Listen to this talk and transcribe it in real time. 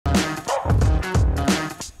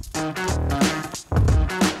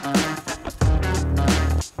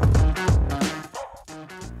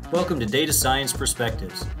Welcome to Data Science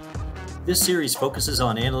Perspectives. This series focuses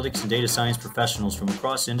on analytics and data science professionals from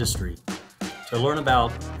across industry to learn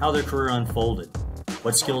about how their career unfolded,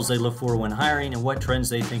 what skills they look for when hiring, and what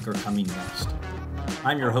trends they think are coming next.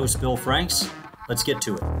 I'm your host, Bill Franks. Let's get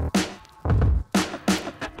to it.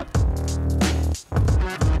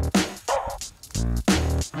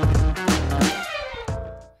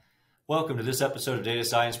 Welcome to this episode of Data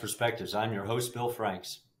Science Perspectives. I'm your host, Bill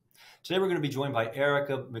Franks. Today we're going to be joined by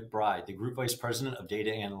Erika McBride, the Group Vice President of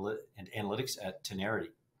Data and Analytics at Tenerity.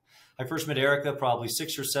 I first met Erika probably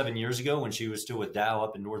 6 or 7 years ago when she was still with Dow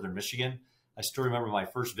up in northern Michigan. I still remember my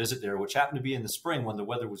first visit there, which happened to be in the spring when the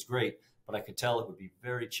weather was great, but I could tell it would be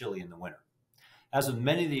very chilly in the winter. As with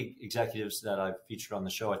many of the executives that I've featured on the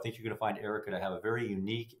show, I think you're going to find Erika to have a very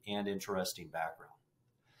unique and interesting background.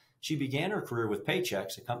 She began her career with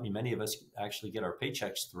Paychex, a company many of us actually get our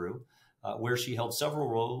paychecks through, where she held several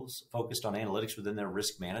roles focused on analytics within their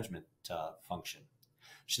risk management function.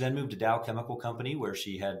 She then moved to Dow Chemical Company, where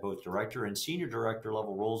she had both director and senior director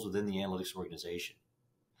level roles within the analytics organization.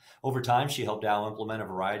 Over time, she helped Dow implement a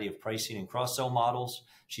variety of pricing and cross-sell models.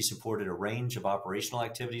 She supported a range of operational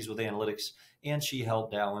activities with analytics, and she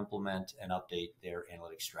helped Dow implement and update their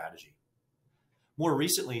analytics strategy. More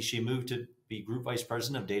recently, she moved to be Group Vice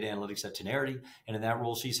President of Data Analytics at Tenerity, and in that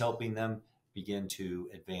role, she's helping them begin to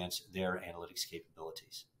advance their analytics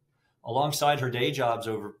capabilities. Alongside her day jobs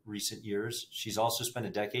over recent years, she's also spent a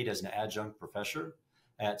decade as an adjunct professor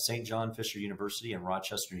at St. John Fisher University in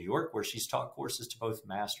Rochester, New York, where she's taught courses to both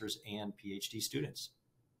master's and PhD students.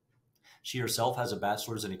 She herself has a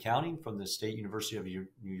bachelor's in accounting from the State University of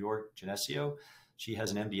New York, Geneseo. She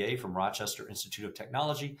has an MBA from Rochester Institute of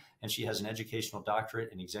Technology, and she has an educational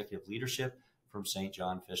doctorate in executive leadership from St.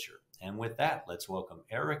 John Fisher. And with that, let's welcome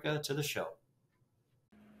Erika to the show.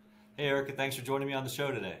 Hey, Erika, thanks for joining me on the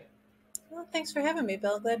show today. Well, thanks for having me,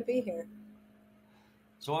 Bill. Glad to be here.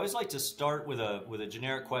 So I always like to start with a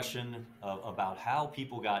generic question about how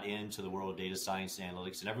people got into the world of data science and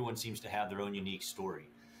analytics, and everyone seems to have their own unique story.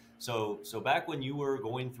 So back when you were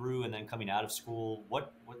going through and then coming out of school,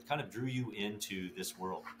 what kind of drew you into this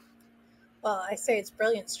world? Well, I say it's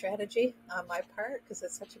brilliant strategy on my part because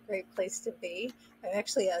it's such a great place to be. I'm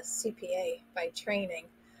actually a CPA by training,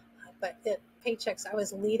 but at Paychex, I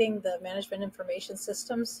was leading the management information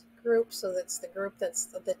systems group. So that's the group that's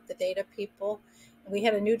the data people. And we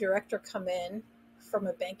had a new director come in from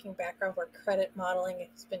a banking background where credit modeling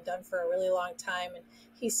has been done for a really long time. And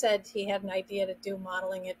he said he had an idea to do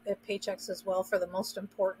modeling at Paychex as well for the most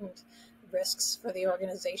important risks for the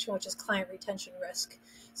organization, which is client retention risk.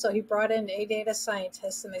 So he brought in a data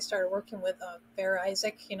scientist and they started working with Bear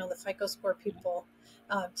Isaac, the FICO score people,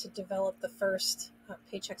 to develop the first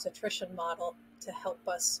Paychex attrition model to help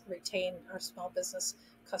us retain our small business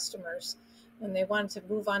customers. When they wanted to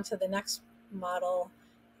move on to the next model,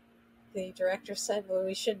 the director said, well,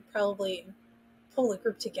 we should probably pull the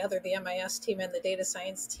group together, the MIS team and the data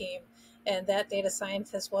science team. And that data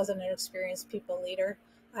scientist wasn't an experienced people leader.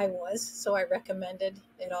 I was, so I recommended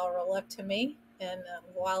it all roll up to me. And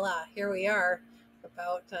voila, here we are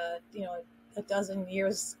about, a dozen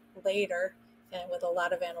years later and with a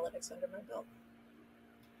lot of analytics under my belt.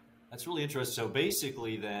 That's really interesting. So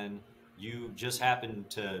basically then you just happened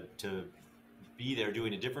to be there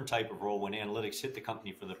doing a different type of role when analytics hit the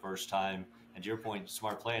company for the first time. And to your point,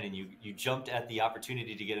 smart planning, you jumped at the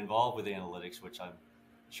opportunity to get involved with analytics, which I'm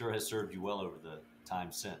sure has served you well over the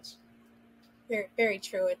time since. Very, very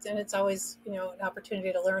true. It's always, an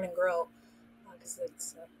opportunity to learn and grow because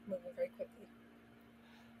it's moving very quickly.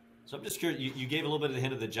 So I'm just curious, you gave a little bit of the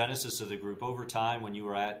hint of the genesis of the group over time when you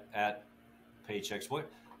were at Paychex.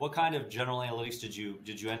 What kind of general analytics did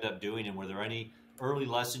you end up doing, and were there any early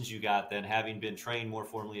lessons you got then, having been trained more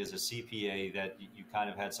formally as a CPA, that you kind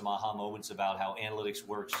of had some aha moments about how analytics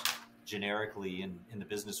works generically in the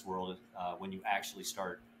business world when you actually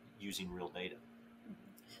start using real data?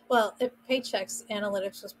 Well, at Paychex,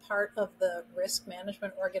 analytics was part of the risk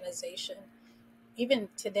management organization. Even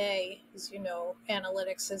today, as you know,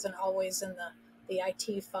 analytics isn't always in the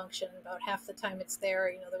IT function. About half the time it's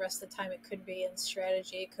there. The rest of the time it could be in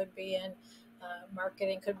strategy, it could be in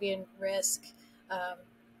marketing, could be in risk.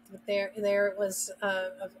 There it was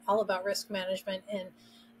all about risk management, and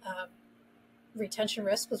retention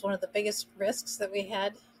risk was one of the biggest risks that we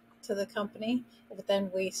had to the company. But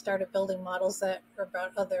then we started building models that are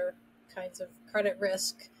about other kinds of credit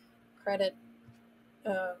risk, credit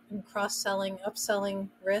and cross-selling, upselling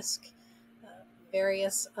risk,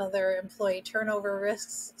 various other employee turnover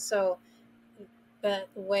risks. So that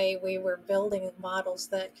way we were building models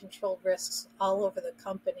that controlled risks all over the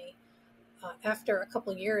company. After a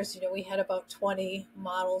couple of years, we had about 20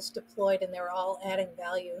 models deployed, and they were all adding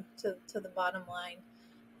value to the bottom line.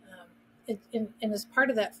 And as part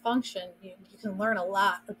of that function, you can learn a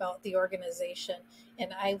lot about the organization.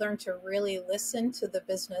 And I learned to really listen to the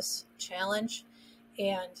business challenge.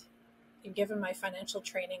 And given my financial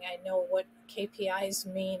training, I know what KPIs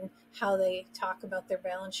mean, how they talk about their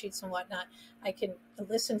balance sheets and whatnot. I can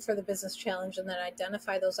listen for the business challenge and then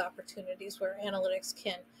identify those opportunities where analytics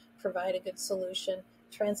can provide a good solution,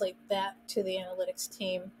 translate that to the analytics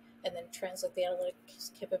team, and then translate the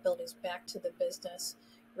analytics capabilities back to the business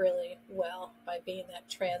really well by being that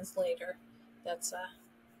translator. That's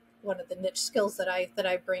one of the niche skills that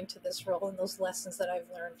I bring to this role, and those lessons that I've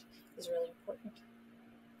learned is really important.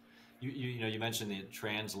 You mentioned the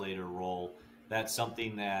translator role. That's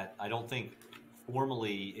something that I don't think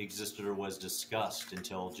formally existed or was discussed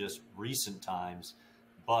until just recent times.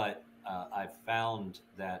 But I've found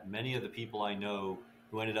that many of the people I know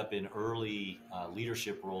who ended up in early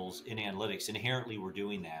leadership roles in analytics inherently were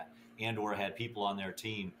doing that, and or had people on their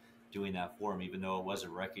team doing that for them, even though it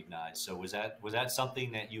wasn't recognized. So was that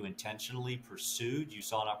something that you intentionally pursued? You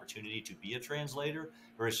saw an opportunity to be a translator,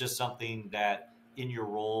 or it's just something that in your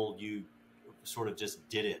role you sort of just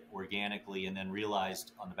did it organically and then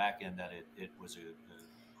realized on the back end that it was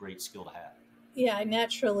a great skill to have? Yeah, I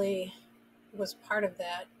naturally was part of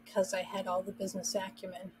that because I had all the business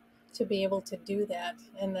acumen to be able to do that.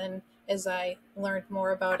 And then as I learned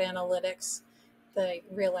more about analytics, I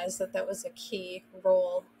realized that that was a key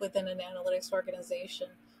role within an analytics organization.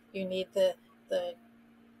 You need the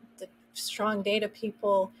strong data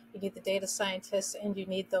people, you need the data scientists, and you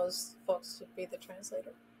need those folks to be the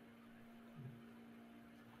translator.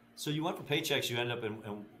 So you went for Paychex. You ended up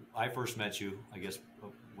and I first met you, I guess,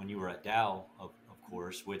 when you were at Dow, of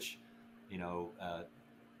course, which,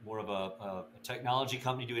 more of a technology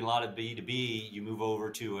company doing a lot of B2B. You move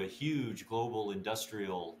over to a huge global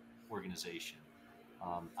industrial organization.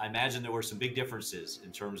 I imagine there were some big differences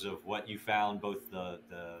in terms of what you found, both the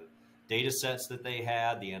data sets that they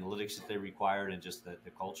had, the analytics that they required, and just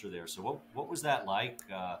the culture there. So what was that like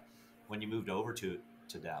when you moved over to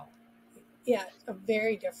Dow? Yeah,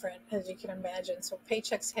 very different, as you can imagine. So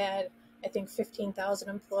Paychex had, I think, 15,000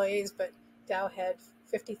 employees, but Dow had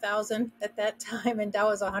 50,000 at that time, and Dow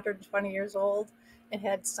was 120 years old and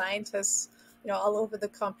had scientists, all over the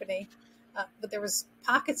company. But there was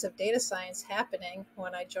pockets of data science happening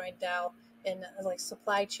when I joined Dow in like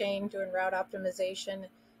supply chain, doing route optimization,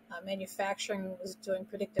 manufacturing was doing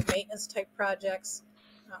predictive maintenance type projects,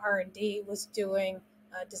 R&D was doing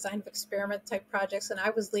design of experiment type projects, and I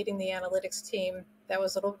was leading the analytics team that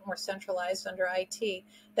was a little bit more centralized under IT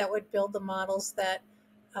that would build the models that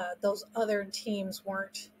those other teams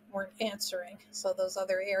weren't answering. So those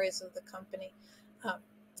other areas of the company.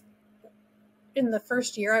 In the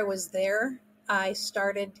first year I was there, I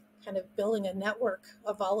started kind of building a network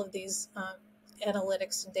of all of these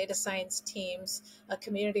analytics and data science teams, a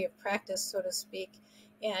community of practice, so to speak.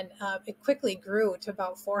 And it quickly grew to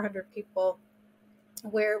about 400 people,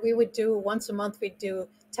 where we would do once a month, we'd do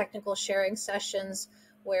technical sharing sessions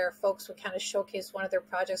where folks would kind of showcase one of their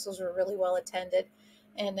projects. Those were really well attended.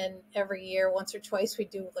 And then every year, once or twice, we'd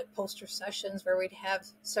do like poster sessions where we'd have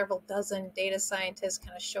several dozen data scientists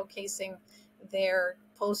kind of showcasing their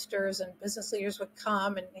posters, and business leaders would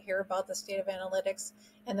come and hear about the state of analytics.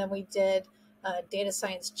 And then we did a data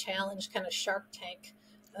science challenge, kind of Shark Tank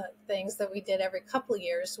things that we did every couple of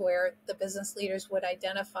years, where the business leaders would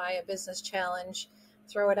identify a business challenge,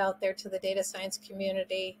 throw it out there to the data science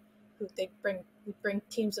community, who they bring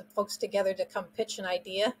teams of folks together to come pitch an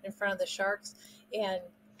idea in front of the sharks, and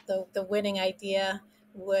the winning idea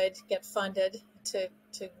would get funded to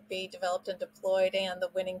be developed and deployed, and the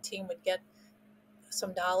winning team would get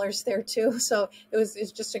some dollars there too. So it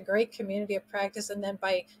was just a great community of practice. And then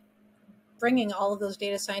by bringing all of those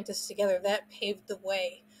data scientists together, that paved the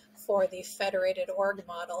way for the federated org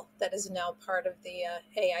model that is now part of the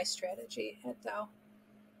AI strategy at Dow.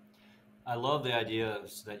 I love the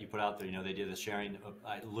ideas that you put out there. They did the sharing of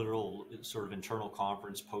literal sort of internal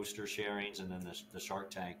conference poster sharings, and then the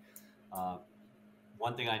Shark Tank.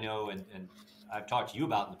 One thing I know, and I've talked to you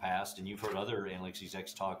about in the past, and you've heard other analytics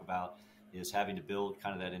execs talk about, is having to build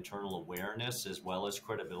kind of that internal awareness as well as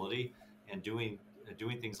credibility, and doing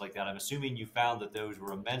things like that. I'm assuming you found that those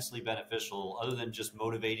were immensely beneficial, other than just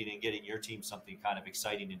motivating and getting your team something kind of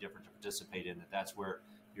exciting and different to participate in. That's where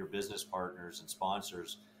your business partners and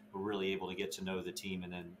sponsors were really able to get to know the team,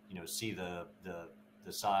 and then see the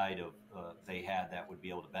side of they had that would be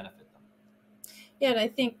able to benefit them. Yeah, and I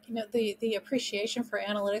think the appreciation for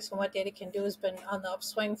analytics and what data can do has been on the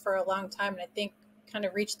upswing for a long time, and I think kind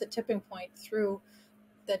of reached the tipping point through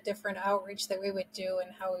the different outreach that we would do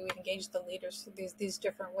and how we would engage the leaders through these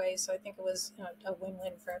different ways. So I think it was a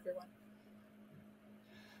win-win for everyone.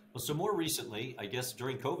 Well, so more recently, I guess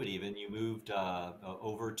during COVID even, you moved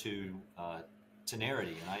over to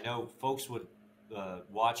Tenerity. And I know folks would,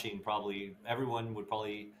 watching, probably everyone would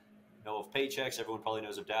probably know of Paychex, everyone probably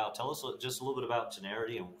knows of Dow. Tell us just a little bit about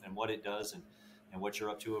Tenerity and what it does and what you're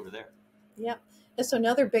up to over there. Yeah. So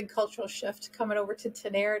another big cultural shift coming over to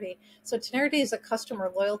Tenerity. So Tenerity is a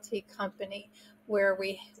customer loyalty company where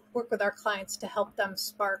we work with our clients to help them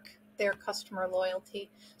spark their customer loyalty.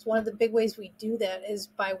 So one of the big ways we do that is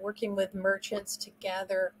by working with merchants to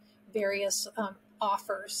gather various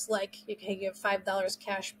offers, like you can give $5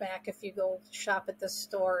 cash back if you go shop at this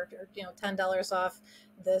store, or $10 off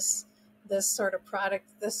this sort of product,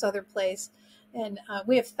 this other place. And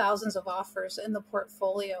we have thousands of offers in the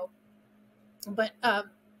portfolio. But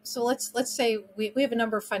so let's say we have a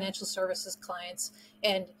number of financial services clients,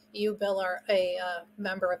 and you, Bill, are a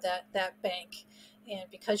member of that bank. And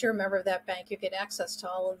because you're a member of that bank, you get access to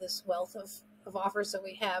all of this wealth of offers that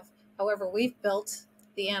we have. However, we've built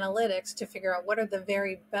the analytics to figure out what are the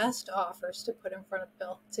very best offers to put in front of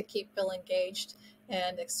Bill to keep Bill engaged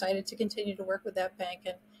and excited to continue to work with that bank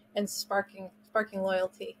and sparking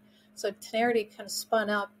loyalty. So Tenerity kind of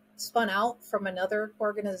spun out from another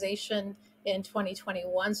organization in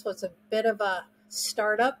 2021. So it's a bit of a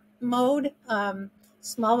startup mode,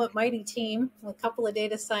 small but mighty team, with a couple of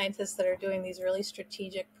data scientists that are doing these really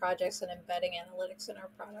strategic projects and embedding analytics in our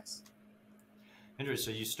products.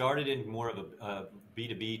 Interesting. So you started in more of a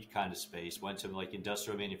B2B kind of space, went to like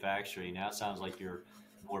industrial manufacturing. Now it sounds like you're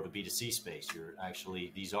more of a B2C space. You're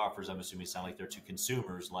actually, these offers, I'm assuming, sound like they're to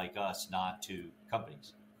consumers like us, not to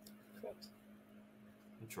companies. Correct.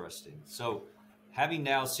 Interesting. So having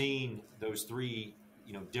now seen those three,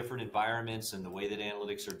 different environments and the way that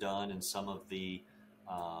analytics are done and some of the,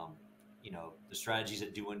 the strategies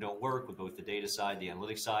that do and don't work with both the data side, the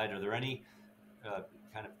analytics side, are there any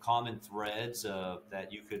kind of common threads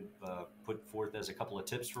that you could put forth as a couple of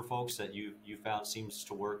tips for folks that you found seems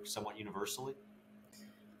to work somewhat universally?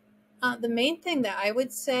 The main thing that I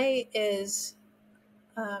would say is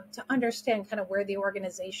to understand kind of where the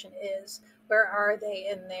organization is. Where are they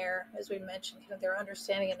in there, as we mentioned, kind of their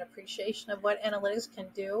understanding and appreciation of what analytics can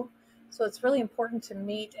do. So it's really important to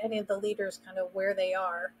meet any of the leaders kind of where they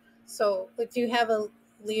are. So if you have a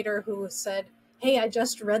leader who said, hey, I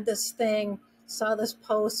just read this thing, saw this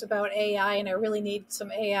post about AI, and I really need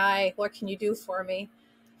some AI, what can you do for me?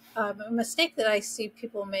 A mistake that I see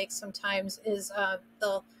people make sometimes is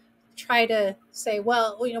they'll try to say,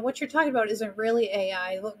 well, what you're talking about isn't really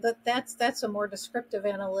AI. That's a more descriptive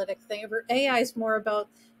analytic thing. AI is more about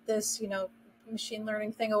this, machine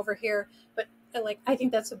learning thing over here. But I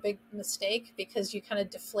think that's a big mistake because you kind of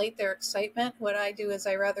deflate their excitement. What I do is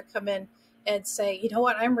I rather come in and say, you know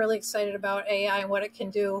what, I'm really excited about AI and what it can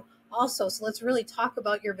do also. So let's really talk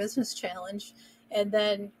about your business challenge. And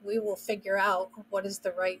then we will figure out what is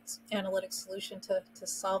the right analytic solution to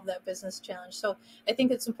solve that business challenge. So I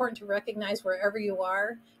think it's important to recognize wherever you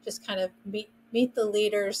are, just kind of meet the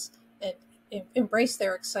leaders and embrace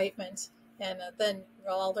their excitement. And then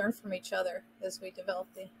we'll all learn from each other as we develop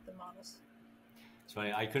the models. So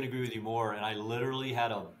I couldn't agree with you more. And I literally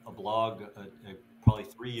had a blog probably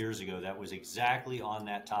 3 years ago that was exactly on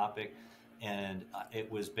that topic. And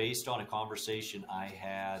it was based on a conversation I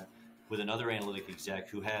had with another analytic exec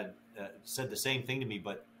who had said the same thing to me,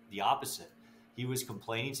 but the opposite. He was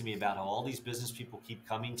complaining to me about how all these business people keep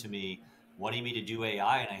coming to me wanting me to do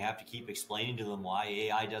AI, and I have to keep explaining to them why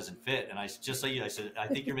AI doesn't fit. And I just like you, I said, I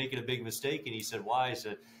think you're making a big mistake. And he said, why? I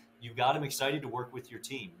said, you've got them excited to work with your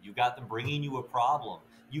team. You got them bringing you a problem.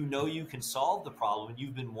 You know you can solve the problem, and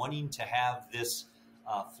you've been wanting to have this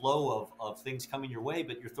flow of things coming your way,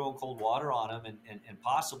 but you're throwing cold water on them and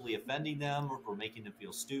possibly offending them or making them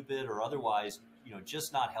feel stupid or otherwise,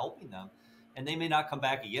 just not helping them. And they may not come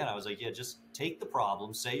back again. I was like, yeah, just take the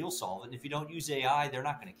problem, say you'll solve it. And if you don't use AI, they're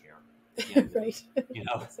not going to care. Right.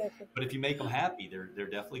 Exactly. But if you make them happy, they're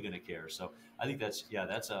definitely going to care. So I think that's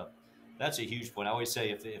a huge point. I always say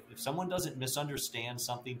if someone doesn't misunderstand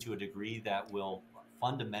something to a degree that will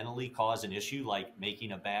fundamentally cause an issue, like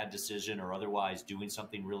making a bad decision or otherwise doing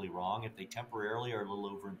something really wrong, if they temporarily are a little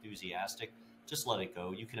over enthusiastic, just let it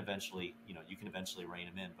go. You can eventually rein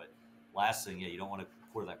them in. But last thing, you don't want to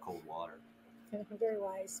pour that cold water. Very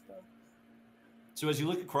wise, Bill. So as you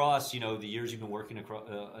look across, the years you've been working across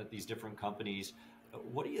at these different companies,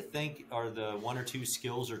 what do you think are the one or two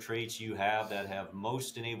skills or traits you have that have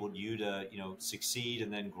most enabled you to, succeed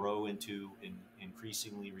and then grow into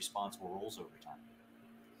increasingly responsible roles over time?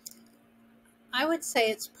 I would say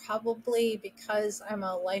it's probably because I'm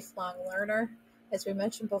a lifelong learner. As we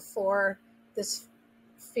mentioned before, this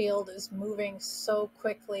field is moving so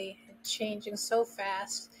quickly and changing so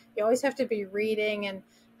fast. You always have to be reading and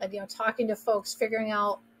talking to folks, figuring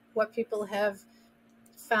out what people have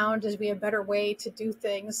found to be a better way to do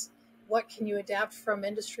things. What can you adapt from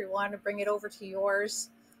industry one to bring it over to yours?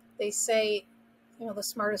 They say, the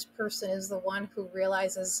smartest person is the one who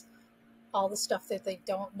realizes all the stuff that they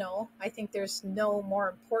don't know. I think there's no more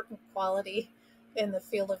important quality in the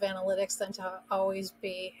field of analytics than to always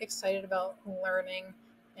be excited about learning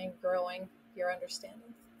and growing your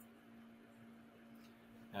understanding.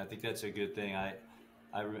 I think that's a good thing. I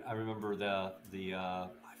remember the I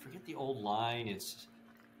forget the old line. It's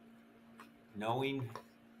knowing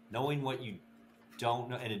what you don't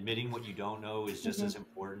know and admitting what you don't know is just as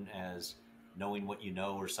important as knowing what you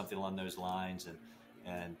know, or something along those lines.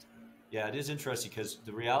 And yeah, it is interesting because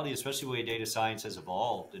the reality, especially the way data science has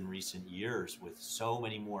evolved in recent years with so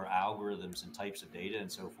many more algorithms and types of data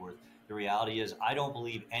and so forth, the reality is I don't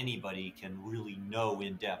believe anybody can really know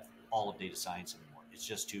in depth all of data science anymore. It's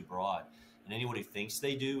just too broad. And anyone who thinks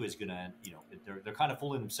they do is going to, they're kind of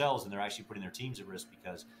fooling themselves, and they're actually putting their teams at risk,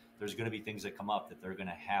 because there's going to be things that come up that they're going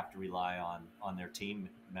to have to rely on their team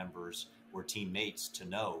members or teammates to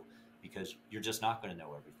know, because you're just not going to know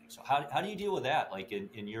everything. So how do you deal with that? Like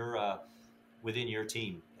in your within your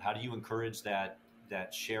team, how do you encourage that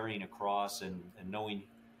sharing across and knowing,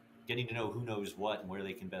 getting to know who knows what and where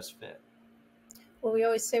they can best fit? Well, we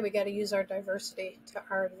always say we got to use our diversity to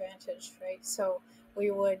our advantage, right? So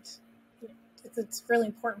we would, it's really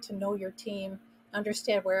important to know your team,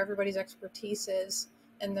 understand where everybody's expertise is,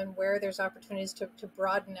 and then where there's opportunities to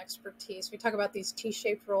broaden expertise. We talk about these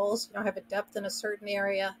T-shaped roles, have a depth in a certain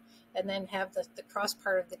area, and then have the cross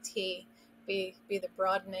part of the T be the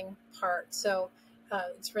broadening part. So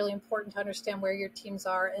it's really important to understand where your teams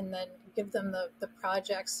are, and then give them the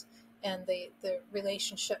projects and the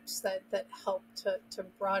relationships that help to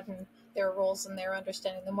broaden their roles and their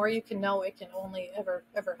understanding. The more you can know, it can only ever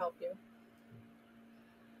help you.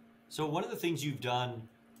 So one of the things you've done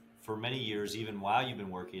for many years, even while you've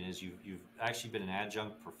been working, is you've actually been an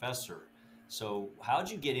adjunct professor. So how'd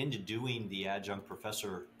you get into doing the adjunct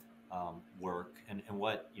professor work, and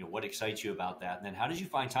what excites you about that? And then how did you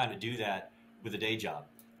find time to do that with a day job?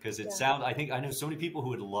 Because I think I know so many people who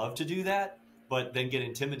would love to do that, but then get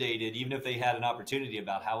intimidated, even if they had an opportunity,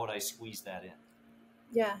 about how would I squeeze that in?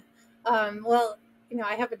 Yeah. Well,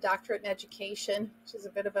 I have a doctorate in education, which is a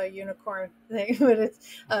bit of a unicorn thing, but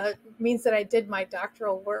it means that I did my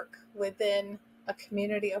doctoral work within a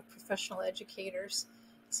community of professional educators.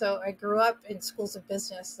 So I grew up in schools of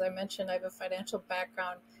business. As I mentioned, I have a financial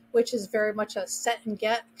background, which is very much a set and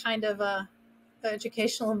get kind of a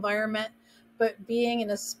educational environment, but being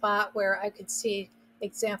in a spot where I could see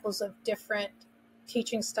examples of different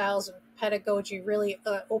teaching styles and pedagogy really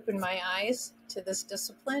opened my eyes to this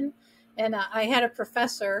discipline. And I had a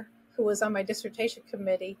professor who was on my dissertation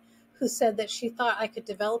committee who said that she thought I could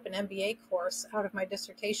develop an MBA course out of my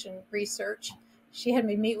dissertation research. She had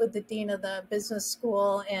me meet with the dean of the business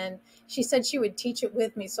school, and she said she would teach it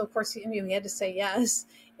with me. So, of course, we had to say yes.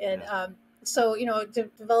 And so, to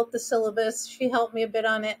develop the syllabus, she helped me a bit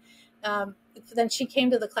on it. Then she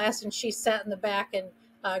came to the class and she sat in the back and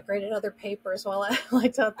graded other papers while I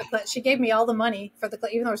taught the class. She gave me all the money for the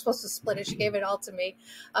class, even though we're supposed to split it. She gave it all to me.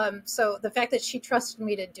 So the fact that she trusted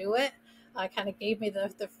me to do it kind of gave me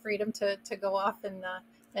the freedom to go off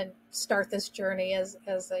and start this journey as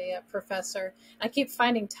a professor. I keep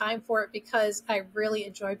finding time for it because I really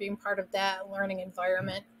enjoy being part of that learning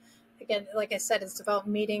environment. Again, like I said, it's about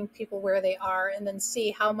meeting people where they are and then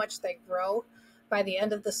see how much they grow by the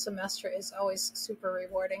end of the semester is always super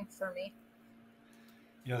rewarding for me.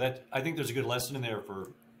 That I think there's a good lesson in there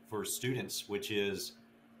for students, which is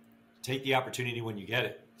take the opportunity when you get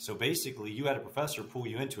it. So basically, you had a professor pull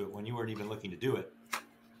you into it when you weren't even looking to do it,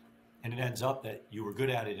 and it ends up that you were good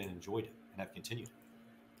at it and enjoyed it and have continued.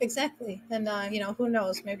 Exactly, and who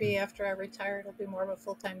knows? Maybe after I retire, it'll be more of a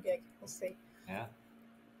full-time gig. We'll see. Yeah,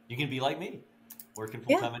 you can be like me, working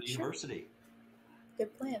full-time at university.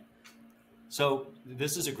 Good plan. So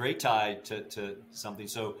this is a great tie to something.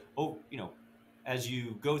 So, as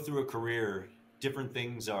you go through a career, different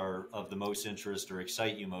things are of the most interest or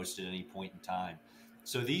excite you most at any point in time.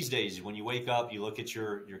 So these days, when you wake up, you look at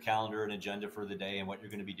your calendar and agenda for the day and what you're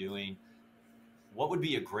going to be doing. What would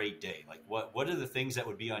be a great day? Like what are the things that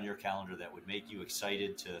would be on your calendar that would make you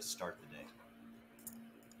excited to start the day?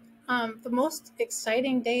 The most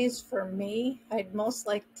exciting days for me, I'd most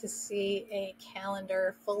like to see a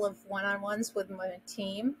calendar full of one-on-ones with my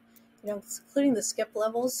team including the skip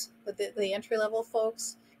levels, with the entry level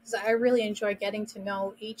folks, because I really enjoy getting to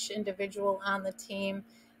know each individual on the team,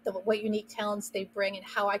 what unique talents they bring, and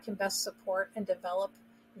how I can best support and develop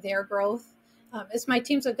their growth. As my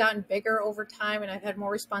teams have gotten bigger over time and I've had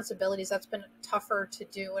more responsibilities, that's been tougher to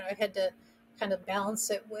do. And I've had to kind of balance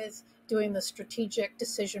it with doing the strategic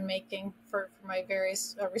decision making for my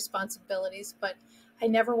various responsibilities. But I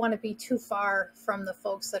never want to be too far from the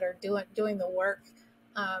folks that are doing the work,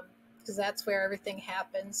 because that's where everything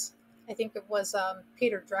happens. I think it was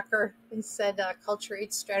Peter Drucker. He said, culture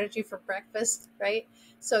eats strategy for breakfast, right?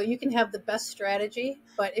 So you can have the best strategy,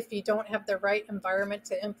 but if you don't have the right environment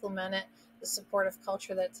to implement it, the supportive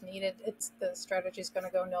culture that's needed, the strategy is going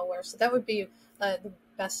to go nowhere. So that would be the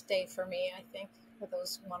best day for me, I think, for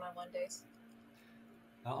those one-on-one days.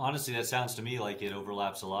 Honestly, that sounds to me like it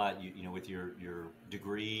overlaps a lot. With your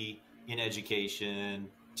degree in education,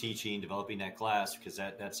 teaching, developing that class, because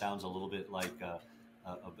that sounds a little bit like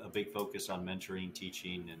a big focus on mentoring,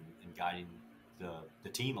 teaching, and guiding the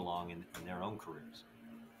team along in their own careers.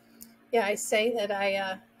 Yeah, I say that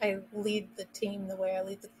I lead the team the way I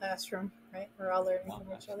lead the classroom, right? We're all learning from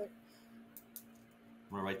each other.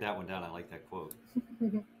 I'm going to write that one down. I like that quote.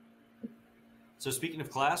 So speaking of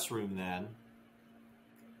classroom then,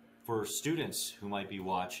 for students who might be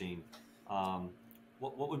watching,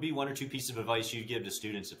 what would be one or two pieces of advice you'd give to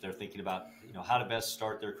students if they're thinking about how to best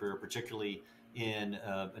start their career, particularly in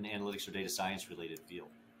an analytics or data science related field?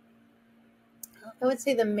 I would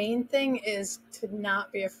say the main thing is to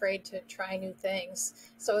not be afraid to try new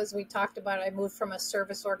things. So as we talked about, I moved from a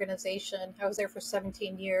service organization. I was there for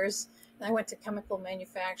 17 years. And I went to chemical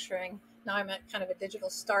manufacturing. Now I'm at kind of a digital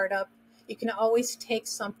startup. You can always take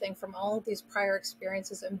something from all of these prior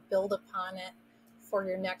experiences and build upon it for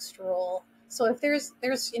your next role. So if there's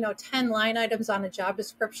 10 line items on a job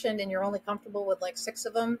description and you're only comfortable with like 6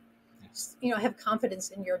 of them, just, have confidence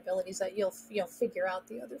in your abilities that you'll figure out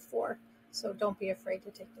the other 4. So don't be afraid to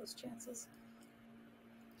take those chances.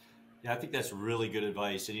 Yeah, I think that's really good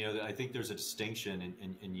advice. And, I think there's a distinction,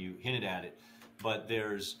 and you hinted at it, but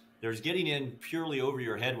there's getting in purely over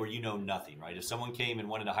your head where you know nothing, right? If someone came and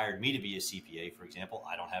wanted to hire me to be a CPA, for example,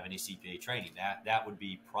 I don't have any CPA training. That would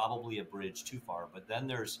be probably a bridge too far. But then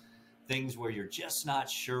there's things where you're just not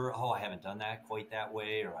sure, I haven't done that quite that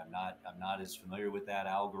way, or I'm not as familiar with that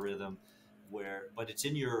algorithm, but it's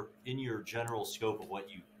in your general scope of what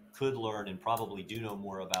you could learn and probably do know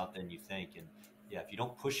more about than you think. And yeah, if you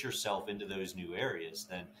don't push yourself into those new areas,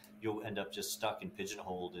 then you'll end up just stuck and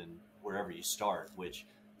pigeonholed in wherever you start, which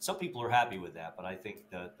some people are happy with that. But I think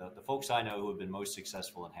the folks I know who have been most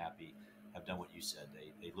successful and happy have done what you said.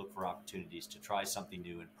 They look for opportunities to try something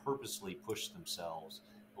new and purposely push themselves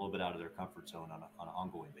a little bit out of their comfort zone on an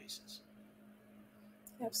ongoing basis.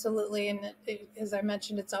 Absolutely, and as I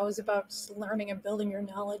mentioned, it's always about learning and building your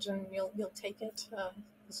knowledge, and you'll take it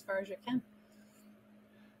as far as you can.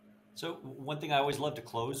 So one thing I always love to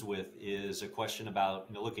close with is a question about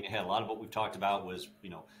looking ahead. A lot of what we've talked about was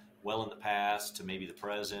well in the past to maybe the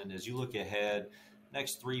present. As you look ahead,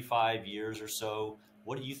 next 3-5 years or so,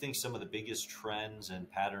 what do you think some of the biggest trends and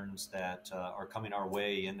patterns that are coming our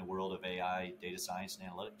way in the world of AI, data science, and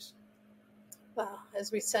analytics? Well,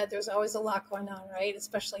 as we said, there's always a lot going on, right?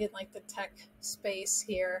 Especially in like the tech space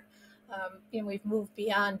here. We've moved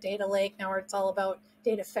beyond data lake. Now it's all about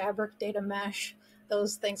data fabric, data mesh,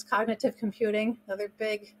 those things. Cognitive computing, another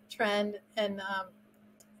big trend, and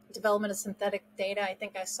development of synthetic data. I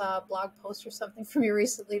think I saw a blog post or something from you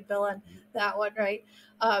recently, Bill, on that one, right?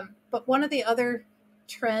 But one of the other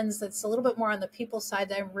trends that's a little bit more on the people side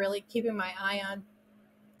that I'm really keeping my eye on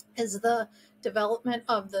is the development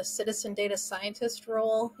of the citizen data scientist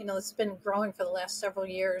role. It's been growing for the last several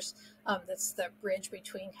years. That's the bridge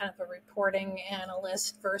between kind of a reporting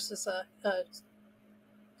analyst versus a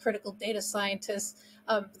critical data scientist.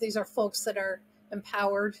 These are folks that are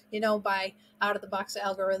empowered, by out-of-the-box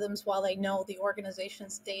algorithms while they know the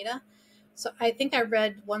organization's data. So I think I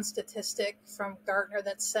read one statistic from Gartner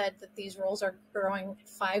that said that these roles are growing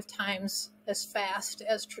 5 times as fast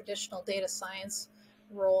as traditional data science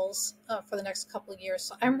roles for the next couple of years.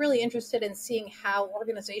 So I'm really interested in seeing how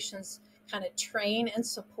organizations kind of train and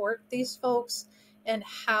support these folks and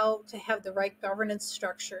how to have the right governance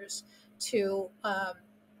structures to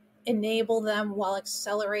enable them while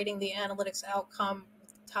accelerating the analytics outcome.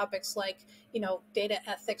 Topics like, data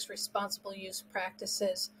ethics, responsible use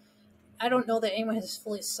practices. I don't know that anyone has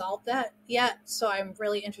fully solved that yet, so I'm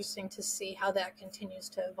really interested to see how that continues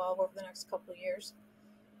to evolve over the next couple of years.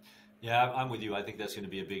 Yeah, I'm with you. I think that's going to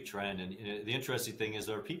be a big trend. And the interesting thing is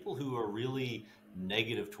there are people who are really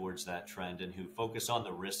negative towards that trend and who focus on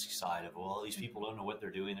the risk side of, well, these people don't know what they're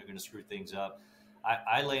doing. They're going to screw things up.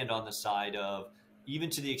 I land on the side of, even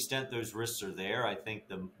to the extent those risks are there, I think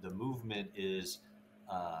the movement is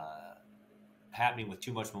uh, happening with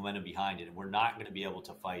too much momentum behind it, and we're not going to be able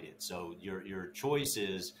to fight it. So your choice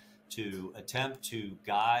is to attempt to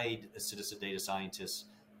guide a citizen data scientist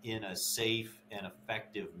in a safe and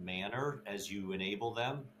effective manner as you enable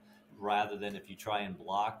them, rather than if you try and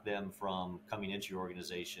block them from coming into your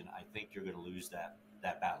organization. I think you're going to lose that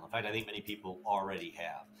battle. In fact, I think many people already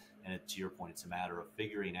have. And to your point, it's a matter of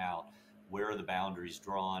figuring out where are the boundaries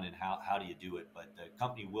drawn and how do you do it. But the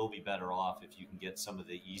company will be better off if you can get some of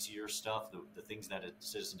the easier stuff, the things that a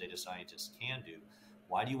citizen data scientist can do.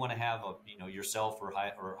 Why do you want to have yourself or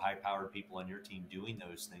high powered people on your team doing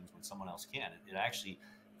those things when someone else can? It actually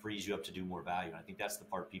frees you up to do more value. And I think that's the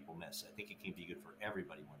part people miss. I think it can be good for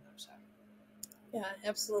everybody when those happen. Yeah,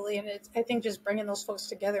 absolutely. And I think just bringing those folks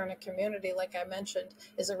together in a community, like I mentioned,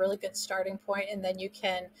 is a really good starting point. And then you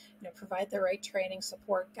can, provide the right training,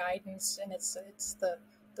 support, guidance, and it's the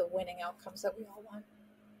winning outcomes that we all want.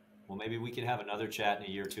 Well, maybe we can have another chat in a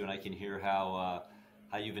year or two, and I can hear how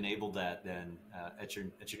you've enabled that then at your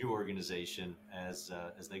new organization as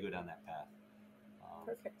they go down that path.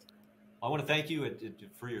 Perfect. I want to thank you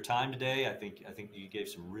for your time today. I think you gave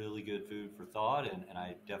some really good food for thought, and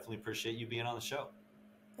I definitely appreciate you being on the show.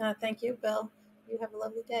 Thank you, Bill. You have a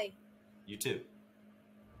lovely day. You too.